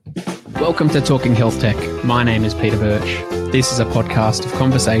Welcome to Talking Health Tech. My name is Peter Birch. This is a podcast of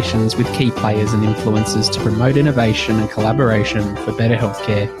conversations with key players and influencers to promote innovation and collaboration for better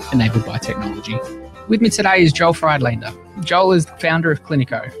healthcare enabled by technology. With me today is Joel Friedlander. Joel is the founder of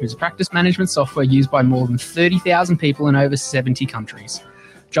Clinico, who's a practice management software used by more than 30,000 people in over 70 countries.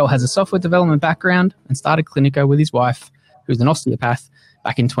 Joel has a software development background and started Clinico with his wife, who's an osteopath,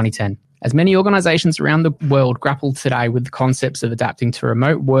 back in 2010. As many organizations around the world grapple today with the concepts of adapting to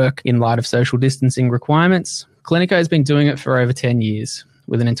remote work in light of social distancing requirements, Clinico has been doing it for over 10 years,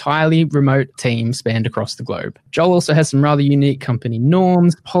 with an entirely remote team spanned across the globe. Joel also has some rather unique company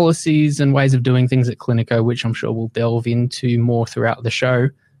norms, policies, and ways of doing things at Clinico, which I'm sure we'll delve into more throughout the show.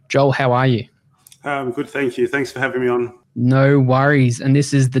 Joel, how are you? Good, thank you. Thanks for having me on. No worries. And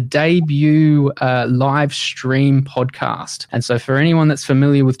this is the debut live stream podcast. And so for anyone that's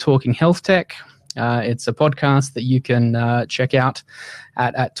familiar with Talking Health Tech, it's a podcast that you can check out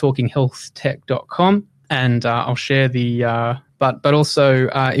at talkinghealthtech.com. And I'll share the... But also,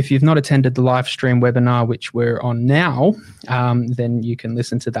 if you've not attended the live stream webinar, which we're on now, then you can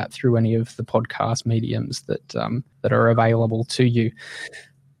listen to that through any of the podcast mediums that are available to you.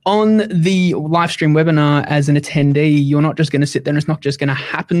 On the live stream webinar, as an attendee, you're not just going to sit there and it's not just going to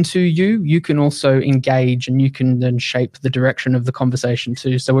happen to you. You can also engage and you can then shape the direction of the conversation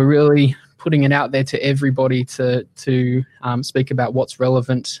too. So we're really putting it out there to everybody to speak about what's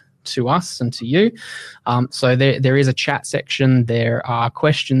relevant to us and to you. So there is a chat section. There are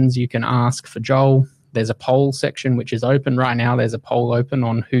questions you can ask for Joel. There's a poll section which is open right now. There's a poll open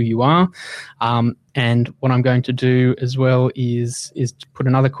on who you are. And what I'm going to do as well is to put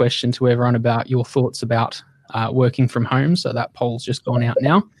another question to everyone about your thoughts about working from home. So that poll's just gone out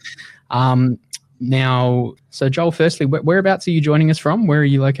now. So Joel, firstly, whereabouts are you joining us from? Where are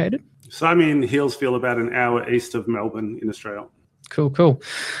you located? So I'm in Healesville, about an hour east of Melbourne in Australia. Cool.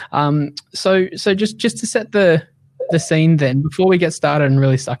 So just to set the scene then, before we get started and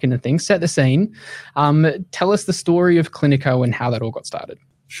really stuck into things, set the scene. Tell us the story of Clinico and how that all got started.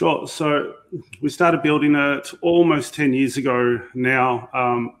 Sure. So we started building it almost 10 years ago now,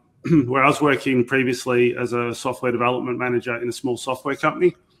 where I was working previously as a software development manager in a small software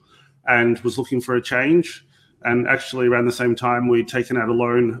company and was looking for a change. And actually around the same time, we'd taken out a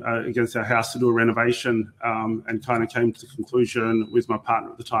loan against our house to do a renovation, and kind of came to the conclusion with my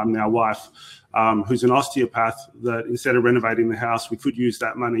partner at the time, now wife, who's an osteopath, that instead of renovating the house, we could use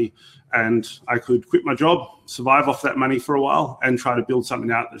that money and I could quit my job, survive off that money for a while and try to build something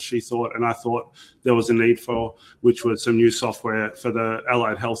out that she thought and I thought there was a need for, which was some new software for the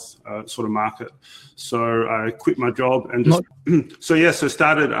allied health sort of market. So I quit my job and just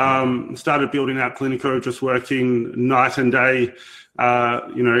started building out Clinico, just working night and day,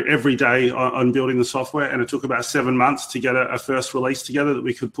 every day on building the software. And it took about 7 months to get a first release together that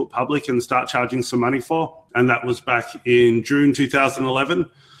we could put public and start charging some money for. And that was back in June 2011.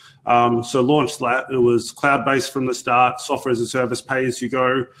 So launched that. It was cloud-based from the start, software as a service, pay as you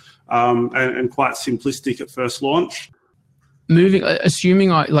go, and quite simplistic at first launch. Assuming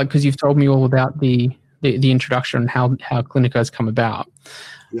because you've told me all about the introduction and how Clinico has come about.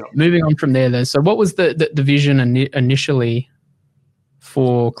 Yep. Moving on from there then, so what was the vision initially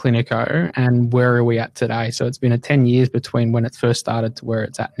for Clinico and where are we at today? So it's been 10 years between when it first started to where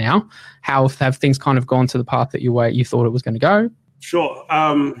it's at now. How have things kind of gone to the path that you thought it was going to go? Sure.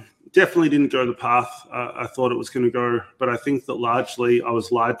 Definitely didn't go the path I thought it was going to go, but I think that largely I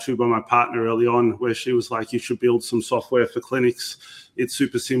was lied to by my partner early on, where she was like, you should build some software for clinics. It's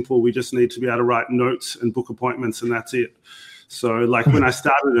super simple. We just need to be able to write notes and book appointments and that's it. So when I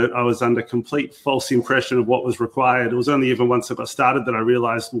started it, I was under complete false impression of what was required. It was only even once I got started that I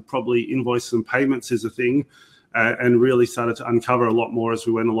realized, well, probably invoices and payments is a thing, and really started to uncover a lot more as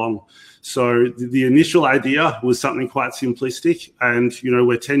we went along. So the initial idea was something quite simplistic, and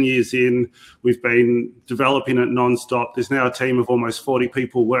we're 10 years in, we've been developing it nonstop. There's now a team of almost 40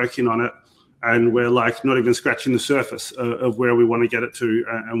 people working on it, and we're not even scratching the surface of where we want to get it to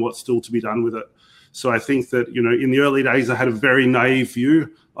and what's still to be done with it. So I think that, in the early days, I had a very naive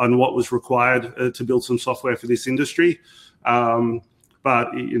view on what was required to build some software for this industry. But,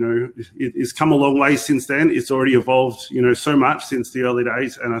 it's come a long way since then. It's already evolved, so much since the early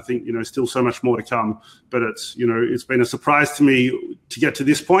days. And I think, still so much more to come. But it's been a surprise to me to get to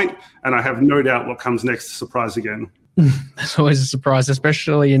this point. And I have no doubt what comes next to surprise again. That's always a surprise,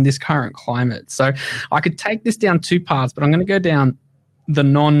 especially in this current climate. So I could take this down two paths, but I'm going to go down the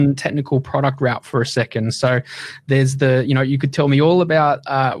non-technical product route for a second. So there's you could tell me all about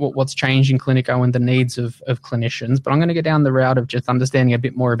what's changed in Clinico and the needs of clinicians, but I'm going to go down the route of just understanding a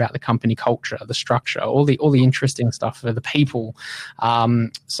bit more about the company culture, the structure, all the interesting stuff for the people.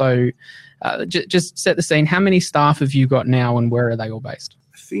 Just set the scene. How many staff have you got now, and where are they all based?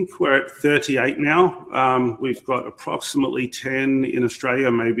 I think we're at 38 now. We've got approximately 10 in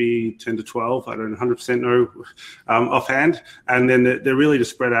Australia, maybe 10 to 12. I don't 100% know offhand. And then they're really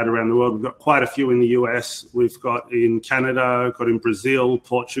just spread out around the world. We've got quite a few in the US. We've got in Canada, got in Brazil,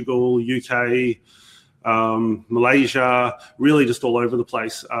 Portugal, UK, Malaysia, really just all over the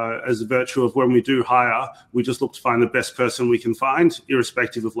place. As a virtue of when we do hire, we just look to find the best person we can find,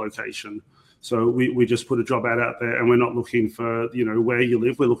 irrespective of location. So we just put a job ad out there, and we're not looking for, where you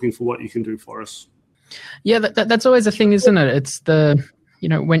live. We're looking for what you can do for us. Yeah, that's always a thing, isn't it? It's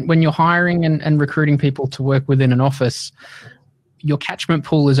when you're hiring and recruiting people to work within an office, your catchment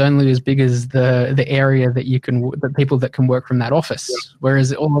pool is only as big as the area that the people that can work from that office. Yeah.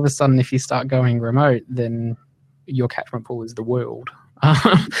 Whereas all of a sudden, if you start going remote, then your catchment pool is the world.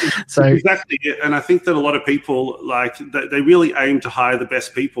 So exactly, and I think that a lot of people they really aim to hire the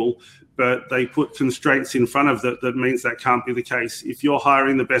best people, but they put constraints in front of that means that can't be the case. If you're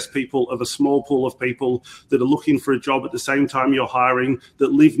hiring the best people of a small pool of people that are looking for a job at the same time you're hiring,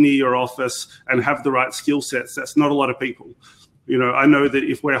 that live near your office and have the right skill sets, that's not a lot of people. I know that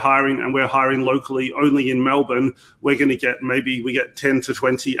if we're hiring and we're hiring locally only in Melbourne, we're going to get 10 to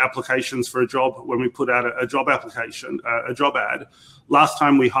 20 applications for a job when we put out a job application, a job ad. Last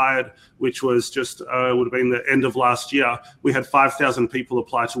time we hired, which was just would have been the end of last year, we had 5,000 people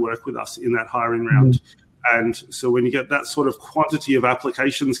apply to work with us in that hiring round. And so when you get that sort of quantity of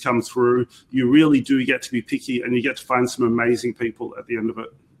applications come through, you really do get to be picky, and you get to find some amazing people at the end of it.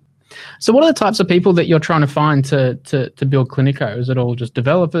 So what are the types of people that you're trying to find to build Clinico? Is it all just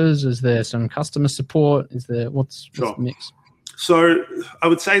developers? Is there some customer support? Is there what's the mix? So I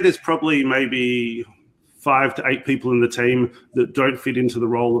would say there's probably maybe 5 to 8 people in the team that don't fit into the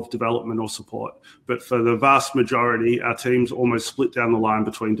role of development or support. But for the vast majority, our team's almost split down the line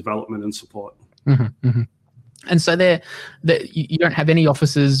between development and support. Mm-hmm, mm-hmm. And so you don't have any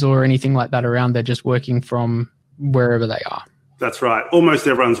offices or anything like that around. They're just working from wherever they are. That's right. Almost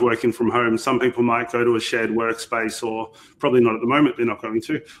everyone's working from home. Some people might go to a shared workspace, or probably not at the moment, they're not going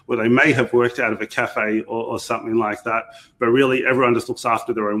to, or they may have worked out of a cafe or something like that. But really, everyone just looks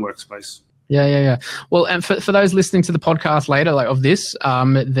after their own workspace. Yeah. Well, and for those listening to the podcast later, of this,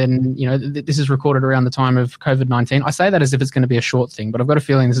 then this is recorded around the time of COVID-19. I say that as if it's going to be a short thing, but I've got a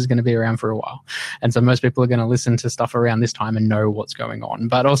feeling this is going to be around for a while, and so most people are going to listen to stuff around this time and know what's going on.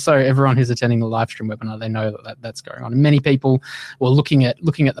 But also, everyone who's attending the live stream webinar, they know that's going on. And many people were looking at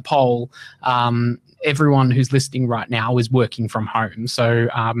the poll. Everyone who's listening right now is working from home. So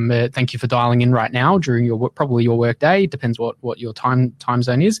thank you for dialing in right now during probably your work day. Depends what your time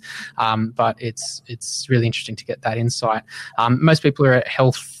zone is. But it's really interesting to get that insight. Most people are at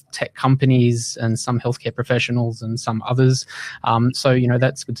health tech companies and some healthcare professionals and some others. So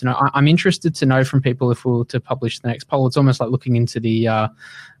that's good to know. I'm interested to know from people, if we were to publish the next poll, it's almost like looking into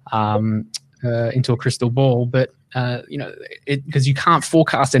into a crystal ball, but because you can't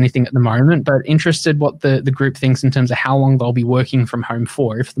forecast anything at the moment, but interested what the group thinks in terms of how long they'll be working from home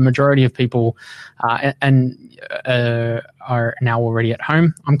for. If the majority of people are now already at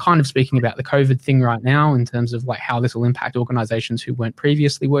home, I'm kind of speaking about the COVID thing right now in terms of how this will impact organizations who weren't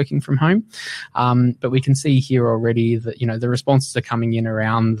previously working from home. But we can see here already that, the responses are coming in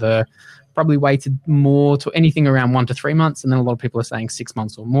around probably weighted more to anything around 1 to 3 months. And then a lot of people are saying 6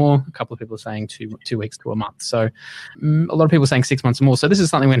 months or more. A couple of people are saying two weeks to a month. So a lot of people are saying 6 months or more. So this is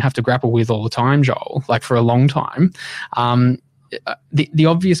something we're going to have to grapple with all the time, Joel, for a long time. The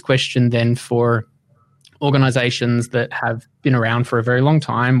obvious question then for organizations that have been around for a very long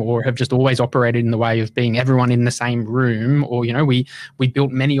time, or have just always operated in the way of being everyone in the same room, or we built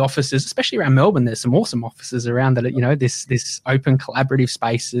many offices, especially around Melbourne. There's some awesome offices around that, this open collaborative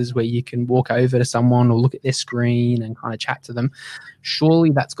spaces where you can walk over to someone or look at their screen and kind of chat to them. Surely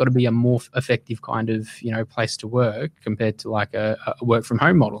that's got to be a more effective kind of place to work compared to a work from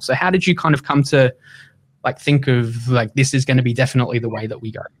home model. So how did you kind of come to think of this is going to be definitely the way that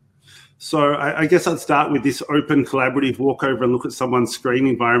we go? So I guess I'd start with this open collaborative walk over and look at someone's screen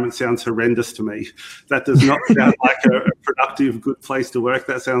environment sounds horrendous to me. That does not sound like a productive, good place to work.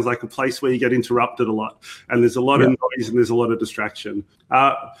 That sounds like a place where you get interrupted a lot, and there's a lot of noise and there's a lot of distraction.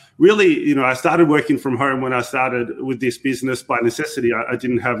 Really, I started working from home when I started with this business by necessity. I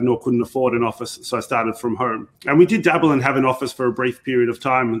didn't have nor couldn't afford an office, so I started from home. And we did dabble and have an office for a brief period of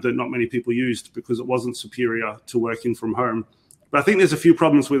time that not many people used because it wasn't superior to working from home. But I think there's a few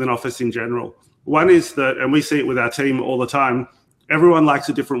problems with an office in general. One is that, and we see it with our team all the time, everyone likes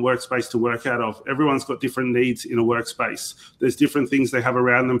a different workspace to work out of. Everyone's got different needs in a workspace. There's different things they have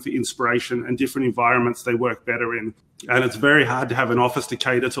around them for inspiration and different environments they work better in. And it's very hard to have an office to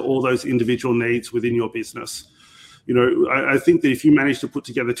cater to all those individual needs within your business. You know, I think that if you manage to put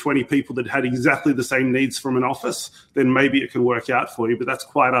together 20 people that had exactly the same needs from an office, then maybe it can work out for you, but that's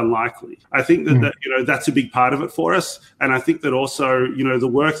quite unlikely. I think that, you know, that's a big part of it for us. And I think that also, you know, the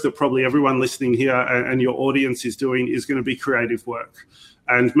work that probably everyone listening here and your audience is doing is going to be creative work.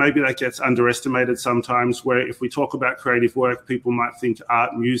 And maybe that gets underestimated sometimes, where if we talk about creative work, people might think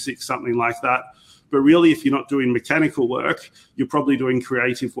art, music, something like that. But really, if you're not doing mechanical work, you're probably doing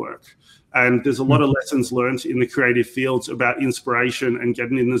creative work. And there's a lot of lessons learned in the creative fields about inspiration and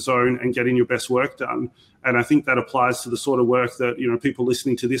getting in the zone and getting your best work done. And I think that applies to the sort of work that, you know, people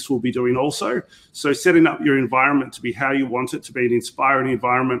listening to this will be doing also. So setting up your environment to be how you want it to be, an inspiring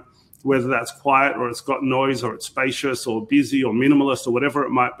environment, whether that's quiet or it's got noise or it's spacious or busy or minimalist or whatever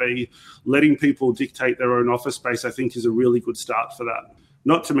it might be, letting people dictate their own office space, I think, is a really good start for that.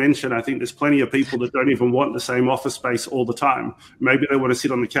 Not to mention, I think there's plenty of people that don't even want the same office space all the time. Maybe they want to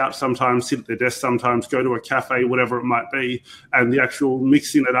sit on the couch sometimes, sit at their desk sometimes, go to a cafe, whatever it might be. And the actual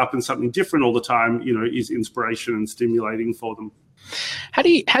mixing it up in something different all the time, you know, is inspiration and stimulating for them. How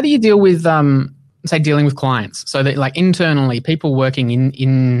do you deal with say dealing with clients? So that, like, internally, people working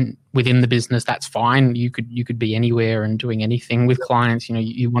in within the business, that's fine. You could be anywhere and doing anything with clients. You know,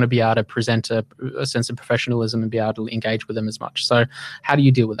 you want to be able to present a sense of professionalism and be able to engage with them as much. So how do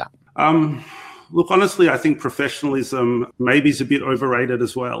you deal with that? Look, honestly, I think professionalism maybe is a bit overrated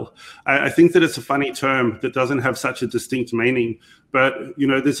as well. I think that it's a funny term that doesn't have such a distinct meaning. But, you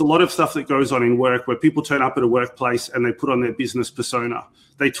know, there's a lot of stuff that goes on in work where people turn up at a workplace and they put on their business persona.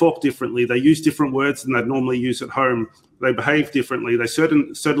 They talk differently. They use different words than they'd normally use at home. They behave differently. They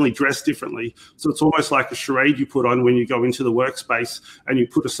certainly dress differently. So it's almost like a charade you put on when you go into the workspace and you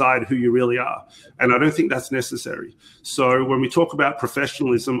put aside who you really are. And I don't think that's necessary. So when we talk about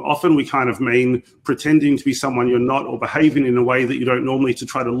professionalism, often we kind of mean pretending to be someone you're not, or behaving in a way that you don't normally, to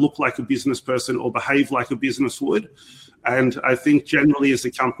try to look like a business person or behave like a business would. And I think generally as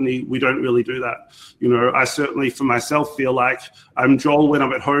a company, we don't really do that. You know, I certainly for myself feel like I'm Joel when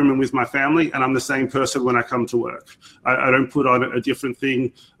I'm at home and with my family, and I'm the same person when I come to work. I don't put on a different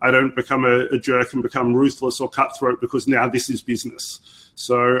thing. I don't become a jerk and become ruthless or cutthroat because now this is business.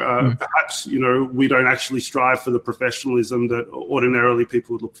 So perhaps, you know, we don't actually strive for the professionalism that ordinarily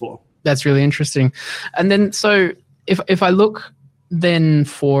people would look for. That's really interesting. And then, so if I look then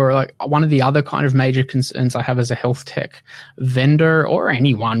for, like, one of the other kind of major concerns I have as a health tech vendor, or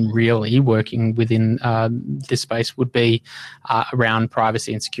anyone really working within this space, would be around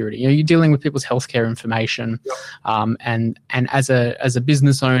privacy and security. You know, you're dealing with people's healthcare information, and as a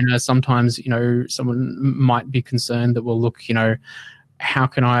business owner, sometimes, you know, someone might be concerned that, well, look, you know, how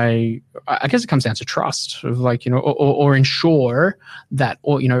can I guess it comes down to trust, of, like, you know, or ensure that,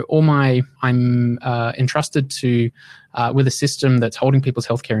 or, you know, I'm entrusted to with a system that's holding people's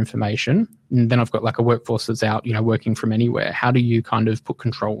healthcare information, and then I've got like a workforce that's out, you know, working from anywhere. How do you kind of put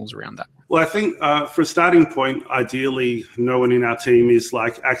controls around that? Well, I think for a starting point, ideally, no one in our team is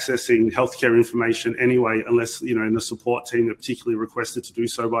like accessing healthcare information anyway, unless, you know, in the support team are particularly requested to do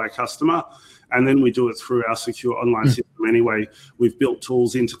so by a customer. And then we do it through our secure online system anyway. We've built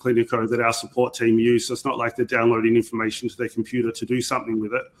tools into Clinico that our support team use. So it's not like they're downloading information to their computer to do something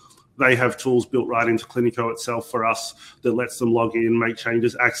with it. They have tools built right into Clinico itself for us that lets them log in, make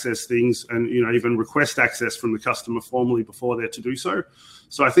changes, access things, and, you know, even request access from the customer formally before they're to do so.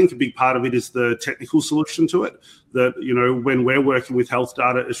 So I think a big part of it is the technical solution to it, that, you know, when we're working with health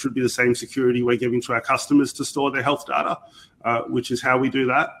data, it should be the same security we're giving to our customers to store their health data, which is how we do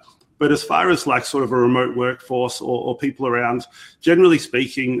that. But as far as like sort of a remote workforce or people around, generally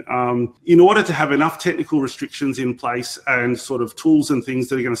speaking, in order to have enough technical restrictions in place and sort of tools and things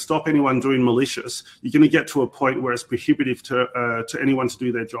that are going to stop anyone doing malicious, you're going to get to a point where it's prohibitive to anyone to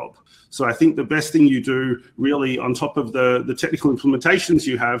do their job. So I think the best thing you do really on top of the technical implementations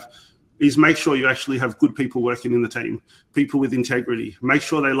you have is make sure you actually have good people working in the team, people with integrity. Make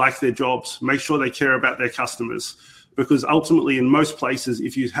sure they like their jobs, make sure they care about their customers. Because ultimately, in most places,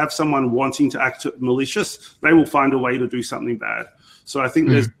 if you have someone wanting to act malicious, they will find a way to do something bad. So I think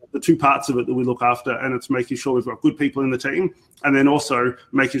there's the two parts of it that we look after, and it's making sure we've got good people in the team, and then also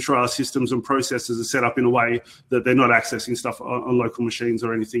making sure our systems and processes are set up in a way that they're not accessing stuff on local machines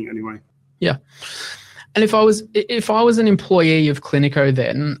or anything anyway. Yeah. And if I was an employee of Clinico,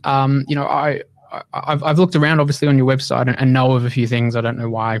 then, you know, I've looked around obviously on your website and know of a few things. I don't know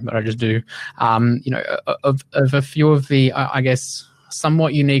why, but I just do. Of a few of the, I guess,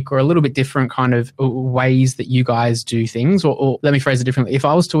 somewhat unique or a little bit different kind of ways that you guys do things, or let me phrase it differently. If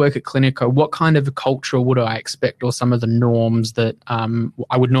I was to work at Clinico, what kind of a culture would I expect, or some of the norms that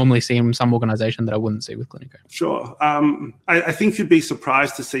I would normally see in some organization that I wouldn't see with Clinico? Sure. I think you'd be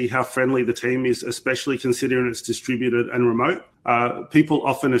surprised to see how friendly the team is, especially considering it's distributed and remote. People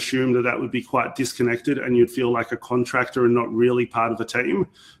often assume that would be quite disconnected and you'd feel like a contractor and not really part of the team.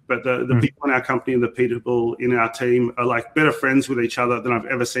 But the people in our company and the people in our team are like better friends with each other than I've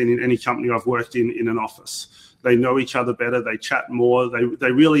ever seen in any company I've worked in an office. They know each other better. They chat more.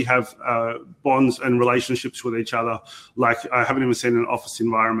 They really have bonds and relationships with each other like I haven't even seen in an office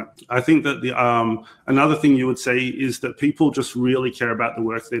environment. I think that another thing you would say is that people just really care about the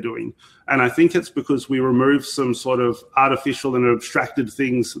work they're doing. And I think it's because we remove some sort of artificial and abstracted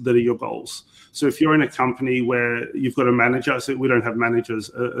things that are your goals. So if you're in a company where you've got a manager, so we don't have managers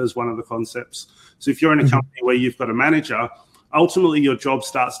as one of the concepts. So if you're in a company where you've got a manager, ultimately your job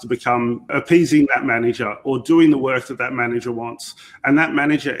starts to become appeasing that manager or doing the work that that manager wants. And that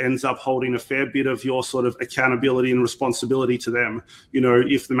manager ends up holding a fair bit of your sort of accountability and responsibility to them. You know,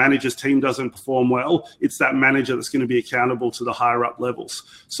 if the manager's team doesn't perform well, it's that manager that's going to be accountable to the higher up levels.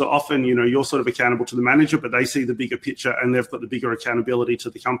 So often, you know, you're sort of accountable to the manager, but they see the bigger picture and they've got the bigger accountability to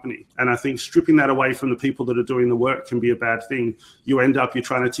the company. And I think stripping that away from the people that are doing the work can be a bad thing. You end up, you're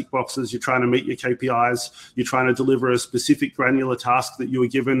trying to tick boxes, you're trying to meet your KPIs, you're trying to deliver a specific granular task that you were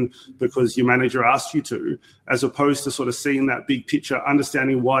given because your manager asked you to, as opposed to sort of seeing that big picture,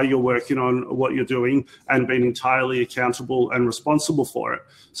 understanding why you're working on what you're doing and being entirely accountable and responsible for it.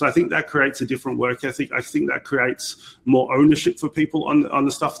 So I think that creates a different work ethic. I think that creates more ownership for people on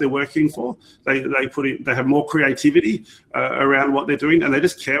the stuff they're working for. They have more creativity around what they're doing, and they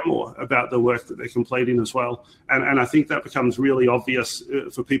just care more about the work that they're completing as well. And I think that becomes really obvious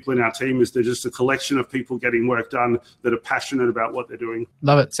for people in our team, is they're just a collection of people getting work done that are passionate about what they're doing.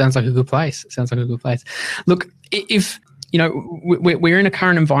 Love it. Sounds like a good place. Look, if you know, we're in a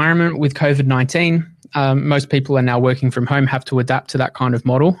current environment with COVID-19. Most people are now working from home, have to adapt to that kind of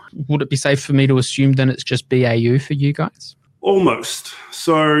model. Would it be safe for me to assume then it's just BAU for you guys? Almost.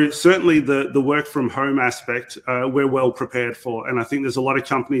 So certainly the work from home aspect, we're well prepared for. And I think there's a lot of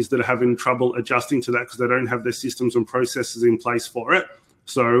companies that are having trouble adjusting to that because they don't have their systems and processes in place for it.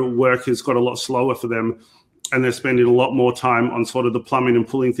 So work has got a lot slower for them. And they're spending a lot more time on sort of the plumbing and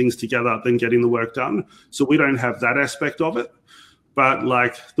pulling things together than getting the work done. So we don't have that aspect of it. But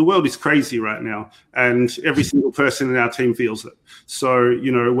like, the world is crazy right now, and every single person in our team feels it. So,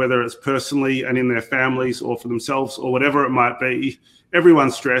 you know, whether it's personally and in their families or for themselves or whatever it might be,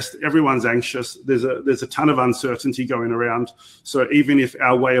 everyone's stressed, everyone's anxious. There's a ton of uncertainty going around. So even if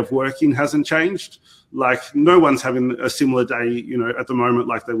our way of working hasn't changed, like, no one's having a similar day, you know, at the moment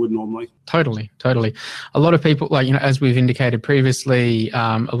like they would normally. Totally. A lot of people, like, you know, as we've indicated previously,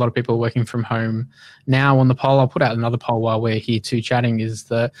 a lot of people are working from home now. On the poll, I'll put out another poll while we're here too chatting, is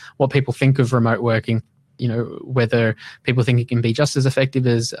what people think of remote working. You know, whether people think it can be just as effective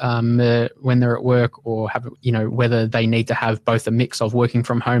as when they're at work, or have, you know, whether they need to have both a mix of working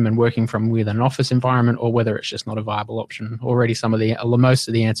from home and working from within an office environment, or whether it's just not a viable option. Already most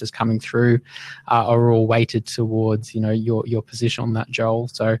of the answers coming through are all weighted towards, you know, your position on that, Joel.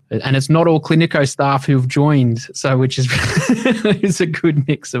 So, and it's not all Clinico staff who've joined, so which is it's a good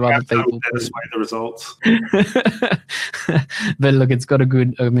mix of other people. That is the results. But look, it's got a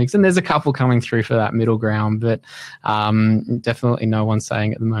good mix, and there's a couple coming through for that middle ground. But definitely no one's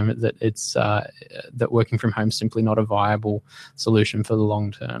saying at the moment that it's that working from home is simply not a viable solution for the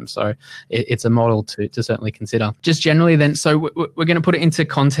long term. So it's a model to certainly consider. Just generally then, so we're going to put it into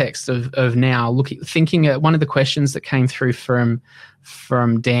context of now, thinking at one of the questions that came through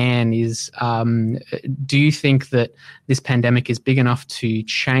from Dan is, do you think that this pandemic is big enough to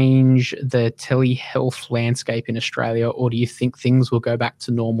change the telehealth landscape in Australia, or do you think things will go back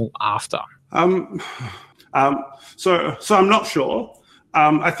to normal after? So I'm not sure.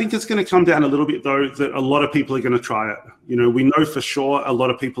 I think it's going to come down a little bit, though, that a lot of people are going to try it. You know, we know for sure a lot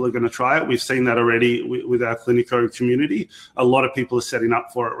of people are going to try it. We've seen that already with our Clinico community. A lot of people are setting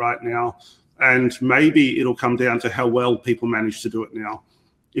up for it right now. And maybe it'll come down to how well people manage to do it now.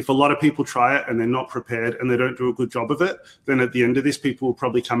 If a lot of people try it and they're not prepared and they don't do a good job of it, then at the end of this, people will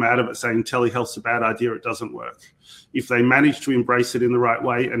probably come out of it saying telehealth's a bad idea, it doesn't work. If they manage to embrace it in the right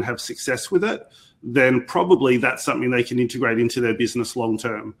way and have success with it, then probably that's something they can integrate into their business long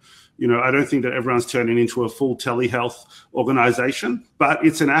term. You know, I don't think that everyone's turning into a full telehealth organization, but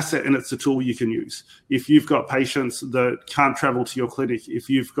it's an asset and it's a tool you can use. If you've got patients that can't travel to your clinic, if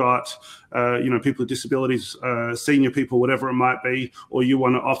you've got, people with disabilities, senior people, whatever it might be, or you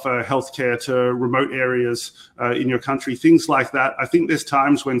want to offer healthcare to remote areas in your country, things like that. I think there's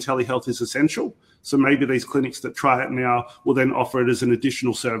times when telehealth is essential. So maybe these clinics that try it now will then offer it as an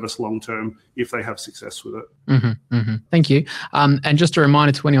additional service long-term if they have success with it. Thank you. And just a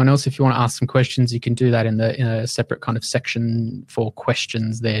reminder to anyone else, if you want to ask some questions, you can do that in a separate kind of section for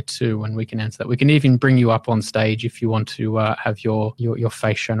questions there too, and we can answer that. We can even bring you up on stage if you want to have your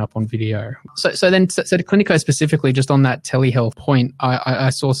face shown up on video. So to Cliniko specifically, just on that telehealth point, I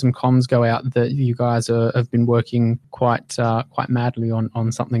saw some comms go out that you guys have been working quite madly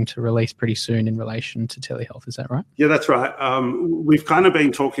on something to release pretty soon in relation to telehealth. Is that right? Yeah, that's right. We've kind of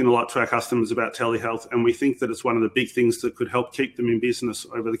been talking a lot to our customers about telehealth, and we think that it's one of the big things that could help keep them in business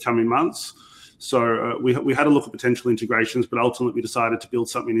over the coming months. So we had a look at potential integrations, but ultimately we decided to build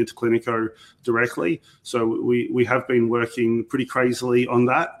something into Cliniko directly. So we have been working pretty crazily on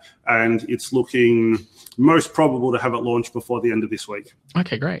that, and it's looking most probable to have it launched before the end of this week.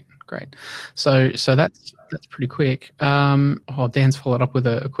 Okay, great. So that's pretty quick. Dan's followed up with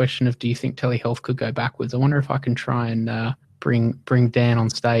a question of, do you think telehealth could go backwards? I wonder if I can try and bring Dan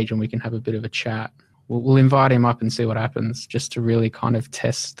on stage and we can have a bit of a chat. We'll invite him up and see what happens, just to really kind of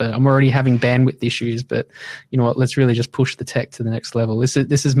test I'm already having bandwidth issues, but you know what, let's really just push the tech to the next level. This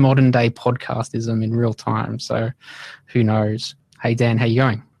is modern day podcastism in real time. So who knows? Hey, Dan, how you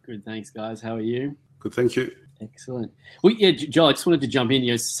going? Good. Thanks, guys. How are you? Good. Thank you. Excellent. Well, yeah, Joel, I just wanted to jump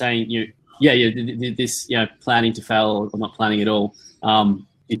in, saying, this, planning to fail or not planning at all.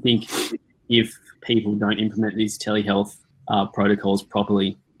 You think if people don't implement these telehealth protocols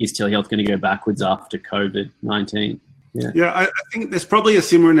properly, is telehealth going to go backwards after COVID-19? Yeah, I think there's probably a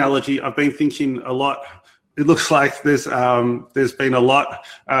similar analogy. I've been thinking a lot. It looks like there's been a lot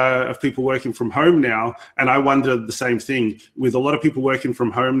of people working from home now, and I wonder the same thing. With a lot of people working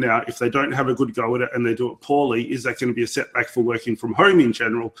from home now, if they don't have a good go at it and they do it poorly, is that going to be a setback for working from home in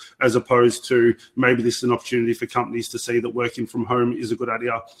general, as opposed to maybe this is an opportunity for companies to see that working from home is a good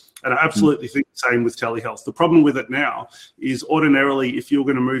idea? And I absolutely think the same with telehealth. The problem with it now is ordinarily, if you're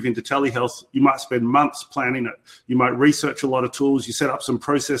going to move into telehealth, you might spend months planning it. You might research a lot of tools. You set up some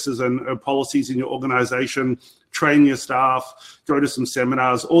processes and policies in your organization, train your staff, go to some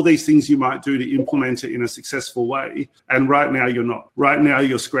seminars, all these things you might do to implement it in a successful way. And right now you're not. Right now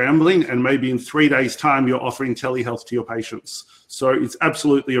you're scrambling, and maybe in 3 days' time you're offering telehealth to your patients. So it's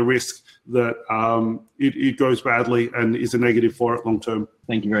absolutely a risk that it goes badly and is a negative for it long term.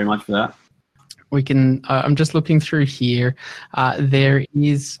 Thank you very much for that. We can. I'm just looking through here.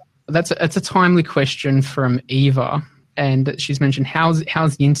 It's a timely question from Eva. And she's mentioned, how's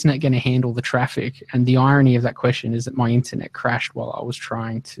the internet going to handle the traffic? And the irony of that question is that my internet crashed while I was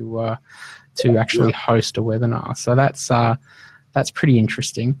trying to actually host a webinar. So that's pretty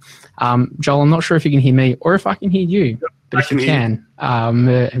interesting. Joel, I'm not sure if you can hear me or if I can hear you. But if you can,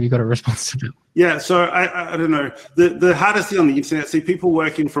 have you got a response to that? Yeah, so I don't know. The hardest thing on the internet, people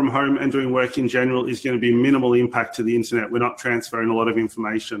working from home and doing work in general is going to be minimal impact to the internet. We're not transferring a lot of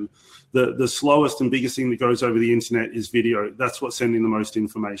information. The slowest and biggest thing that goes over the internet is video. That's what's sending the most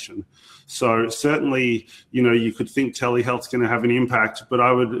information. So certainly, you could think telehealth's going to have an impact, but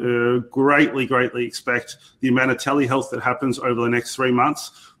I would greatly expect the amount of telehealth that happens over the next 3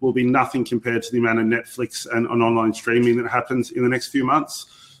 months will be nothing compared to the amount of Netflix and online streaming that happens in the next few months.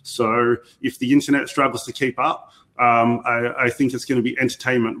 So if the internet struggles to keep up, I think it's going to be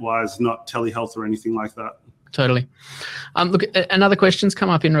entertainment-wise, not telehealth or anything like that. Totally. Look, another question's come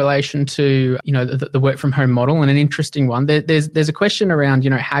up in relation to the work from home model, and an interesting one. There's a question around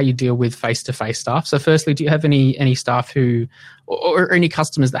how you deal with face-to-face staff. So firstly, do you have any staff who or any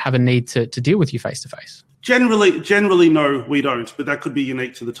customers that have a need to deal with you face-to-face? Generally, no, we don't. But that could be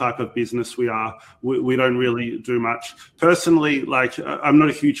unique to the type of business we are. We don't really do much. Personally, I'm not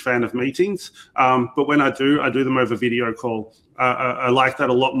a huge fan of meetings, but when I do them over video call. I like that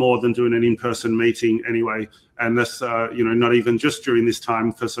a lot more than doing an in-person meeting anyway. And that's, not even just during this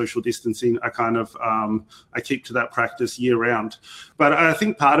time for social distancing. I keep to that practice year round. But I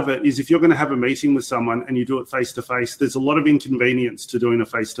think part of it is if you're going to have a meeting with someone and you do it face-to-face, there's a lot of inconvenience to doing a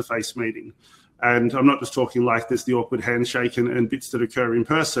face-to-face meeting. And I'm not just talking like there's the awkward handshake and bits that occur in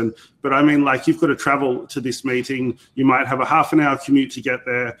person, but I mean, you've got to travel to this meeting. You might have a half an hour commute to get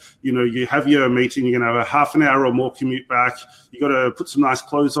there. You have your meeting, you're going to have a half an hour or more commute back. You got to put some nice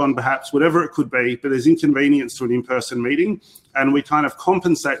clothes on, perhaps, whatever it could be, but there's inconvenience to an in-person meeting. And we kind of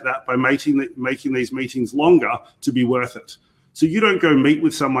compensate that by making these meetings longer to be worth it. So you don't go meet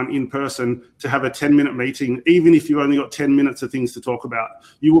with someone in person to have a 10-minute meeting, even if you only got 10 minutes of things to talk about.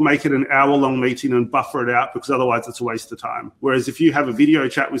 You will make it an hour-long meeting and buffer it out, because otherwise it's a waste of time. Whereas if you have a video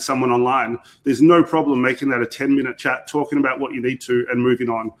chat with someone online, there's no problem making that a 10-minute chat, talking about what you need to and moving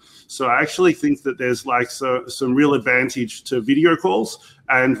on. So I actually think that there's like some real advantage to video calls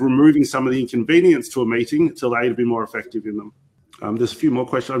and removing some of the inconvenience to a meeting to allow you to be more effective in them. There's a few more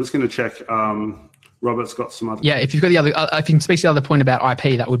questions. I'm just going to check. Robert's got some other. Yeah, if you've got the other, if you can speak to the other point about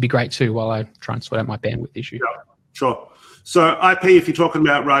IP, that would be great too, while I try and sort out my bandwidth issue. Yeah, sure. So IP, if you're talking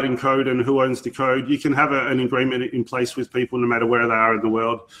about writing code and who owns the code, you can have an agreement in place with people no matter where they are in the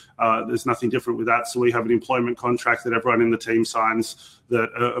world. There's nothing different with that. So we have an employment contract that everyone in the team signs that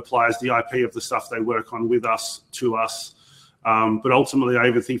applies the IP of the stuff they work on with us to us. But ultimately, I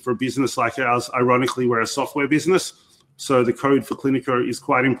even think for a business like ours, ironically, we're a software business. So the code for Clinico is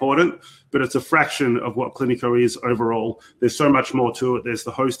quite important, but it's a fraction of what Clinico is overall. There's so much more to it. There's the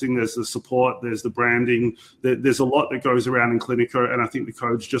hosting, there's the support, there's the branding. There's a lot that goes around in Clinico, and I think the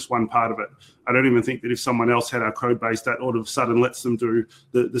code's just one part of it. I don't even think that if someone else had our code base, that all of a sudden lets them do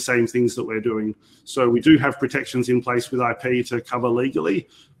the same things that we're doing. So we do have protections in place with IP to cover legally,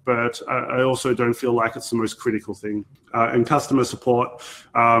 but I also don't feel like it's the most critical thing. And customer support,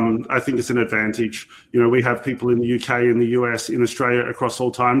 I think it's an advantage. You know, we have people in the UK, in the US, in Australia, across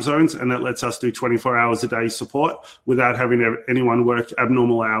all time zones, and that lets us do 24 hours a day support without having anyone work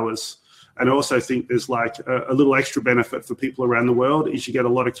abnormal hours. And I also think there's like a little extra benefit for people around the world is you get a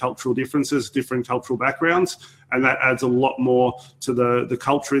lot of cultural differences, different cultural backgrounds, and that adds a lot more to the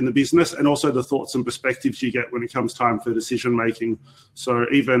culture in the business, and also the thoughts and perspectives you get when it comes time for decision making. So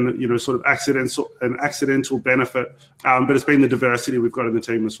even, you know, sort of accidental benefit, but it's been the diversity we've got in the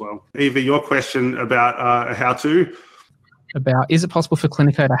team as well. Eva, your question about a how-to. About, is it possible for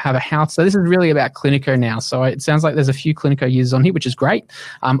Clinico to have a house? So this is really about Clinico now. So it sounds like there's a few Clinico users on here, which is great.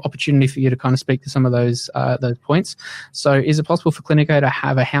 Opportunity for you to kind of speak to some of those points. So is it possible for Clinico to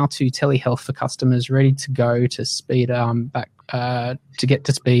have a how-to telehealth for customers ready to go to speed back to get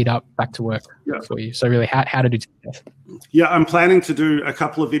to speed up back to work for you? So really how to do telehealth. Yeah, I'm planning to do a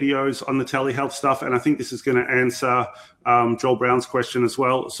couple of videos on the telehealth stuff, and I think this is going to answer Joel Brown's question as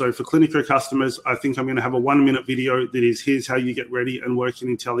well. So for Clinico customers, I think I'm going to have a 1-minute video that is, here's how you get ready and working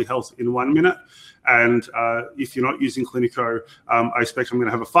in telehealth in 1 minute. And if you're not using Clinico, I expect I'm going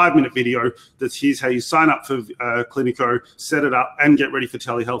to have a 5-minute video that's, here's how you sign up for Clinico, set it up, and get ready for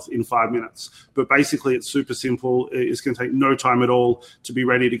telehealth in 5 minutes. But basically, it's super simple. It's going to take no time at all to be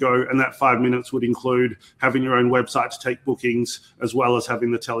ready to go. And that 5 minutes would include having your own website to take bookings, as well as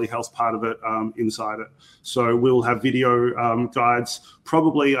having the telehealth part of it inside it. So we'll have video guides.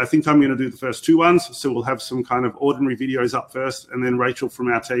 Probably, I think I'm going to do the first 2 ones. So we'll have some kind of ordinary videos up first, and then Rachel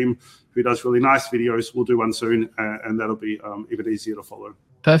from our team, who does really nice videos, will do one soon, and that'll be even easier to follow.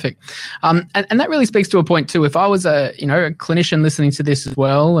 Perfect. And that really speaks to a point too. If I was a clinician listening to this as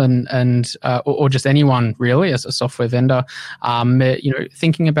well, or just anyone really as a software vendor,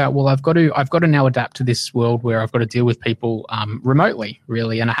 thinking about, well, I've got to now adapt to this world where I've got to deal with people remotely,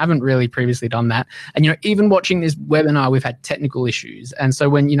 really, and I haven't really previously done that. And even watching this webinar, we've had technical issues, and so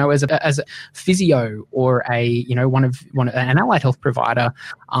when as a physio or an allied health provider,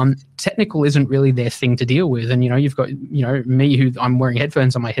 technical isn't really their thing to deal with. And you've got me, who I'm wearing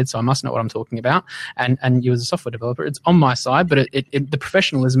headphones on my head, so I must know what I'm talking about. And you as a software developer, it's on my side, but the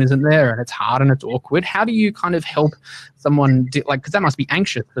professionalism isn't there, and it's hard and it's awkward. How do you kind of help someone because that must be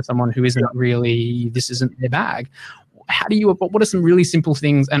anxious for someone who isn't really, this isn't their bag. How do you, what are some really simple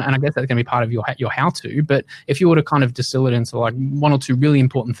things, and I guess that's going to be part of your how-to, but if you were to kind of distill it into like 1 or 2 really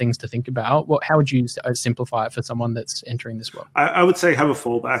important things to think about, how would you simplify it for someone that's entering this world? I would say have a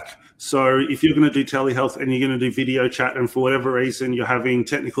fallback. So if you're going to do telehealth and you're going to do video chat, and for whatever reason you're having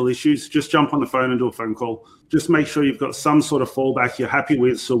technical issues, just jump on the phone and do a phone call. Just make sure you've got some sort of fallback you're happy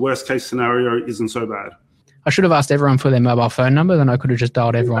with, so worst case scenario isn't so bad. I should have asked everyone for their mobile phone number, then I could have just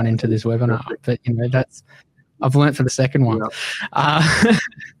dialed everyone into this webinar. But I've learned for the second one. Yep.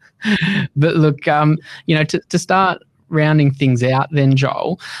 But look, to start rounding things out then,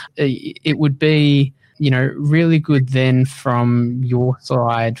 Joel, it would be, really good then from your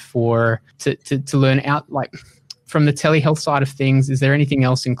side to learn out, like from the telehealth side of things. Is there anything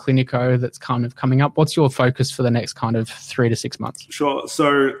else in Clinico that's kind of coming up? What's your focus for the next kind of 3 to 6 months? Sure.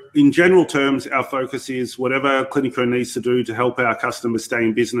 So in general terms, our focus is whatever Clinico needs to do to help our customers stay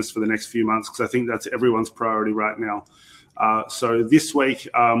in business for the next few months, because I think that's everyone's priority right now. So this week,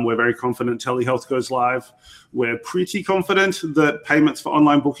 we're very confident telehealth goes live. We're pretty confident that payments for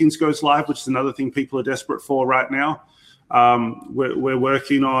online bookings goes live, which is another thing people are desperate for right now. We're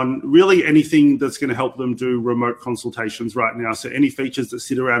working on really anything that's going to help them do remote consultations right now. So any features that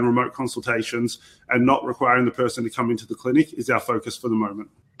sit around remote consultations and not requiring the person to come into the clinic is our focus for the moment.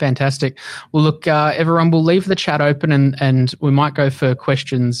 Fantastic. Well, look, everyone, we'll leave the chat open and we might go for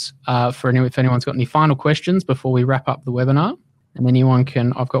questions if anyone's got any final questions before we wrap up the webinar. And anyone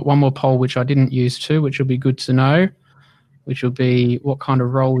can, I've got one more poll which I didn't use too, which will be good to know, which will be what kind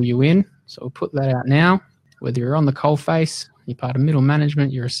of role are you in? So we'll put that out now. Whether you're on the coalface, you're part of middle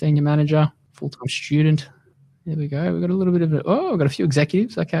management, you're a senior manager, full-time student. There we go. We've got a little bit of we've got a few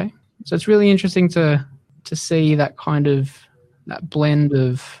executives. Okay. So it's really interesting to see that kind of, that blend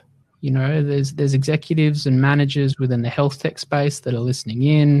of, there's executives and managers within the health tech space that are listening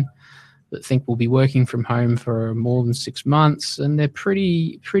in, that think we'll be working from home for more than 6 months, and they're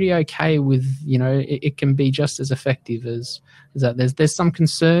pretty okay with, it can be just as effective as that. There's some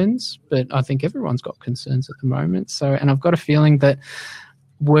concerns, but I think everyone's got concerns at the moment. So, and I've got a feeling that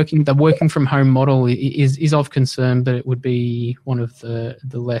the working from home model is of concern, but it would be one of the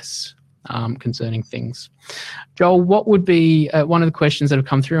less concerning things. Joel, what would be one of the questions that have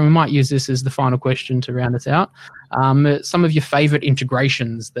come through, and we might use this as the final question to round us out, some of your favorite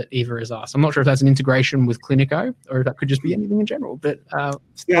integrations that Eva has asked? I'm not sure if that's an integration with Clinico or if that could just be anything in general, but what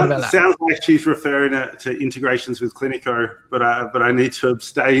about that? Sounds like she's referring to integrations with Clinico, but I need to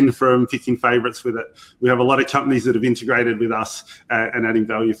abstain from picking favorites with it. We have a lot of companies that have integrated with us and adding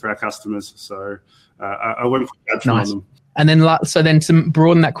value for our customers, so I won't put judgment on them. And then, to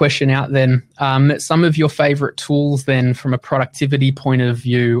broaden that question out, then some of your favorite tools, then from a productivity point of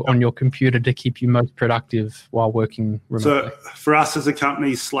view on your computer to keep you most productive while working remotely. So for us as a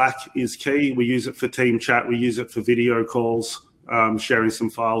company, Slack is key. We use it for team chat. We use it for video calls, sharing some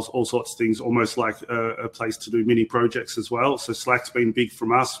files, all sorts of things, almost like a place to do mini projects as well. So Slack's been big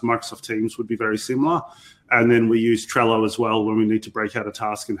from us. Microsoft Teams would be very similar. And then we use Trello as well when we need to break out a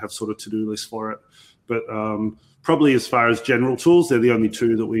task and have sort of to-do lists for it. But probably as far as general tools, they're the only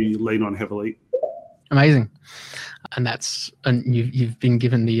two that we lean on heavily. Amazing. And you've been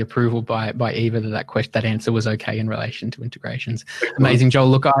given the approval by Eva that answer was okay in relation to integrations. Amazing, Joel.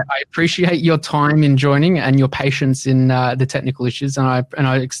 Look, I appreciate your time in joining and your patience in the technical issues, and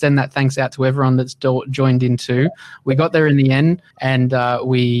I extend that thanks out to everyone that's joined in too. We got there in the end, and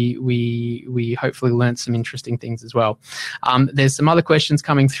we hopefully learned some interesting things as well. There's some other questions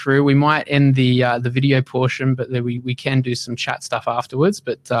coming through. We might end the video portion, but we can do some chat stuff afterwards.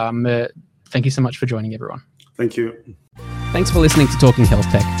 But thank you so much for joining, everyone. Thank you. Thanks for listening to Talking Health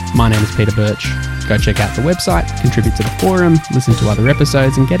Tech. My name is Peter Birch. Go check out the website, contribute to the forum, listen to other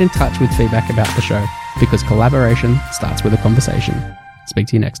episodes, and get in touch with feedback about the show, because collaboration starts with a conversation. Speak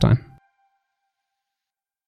to you next time.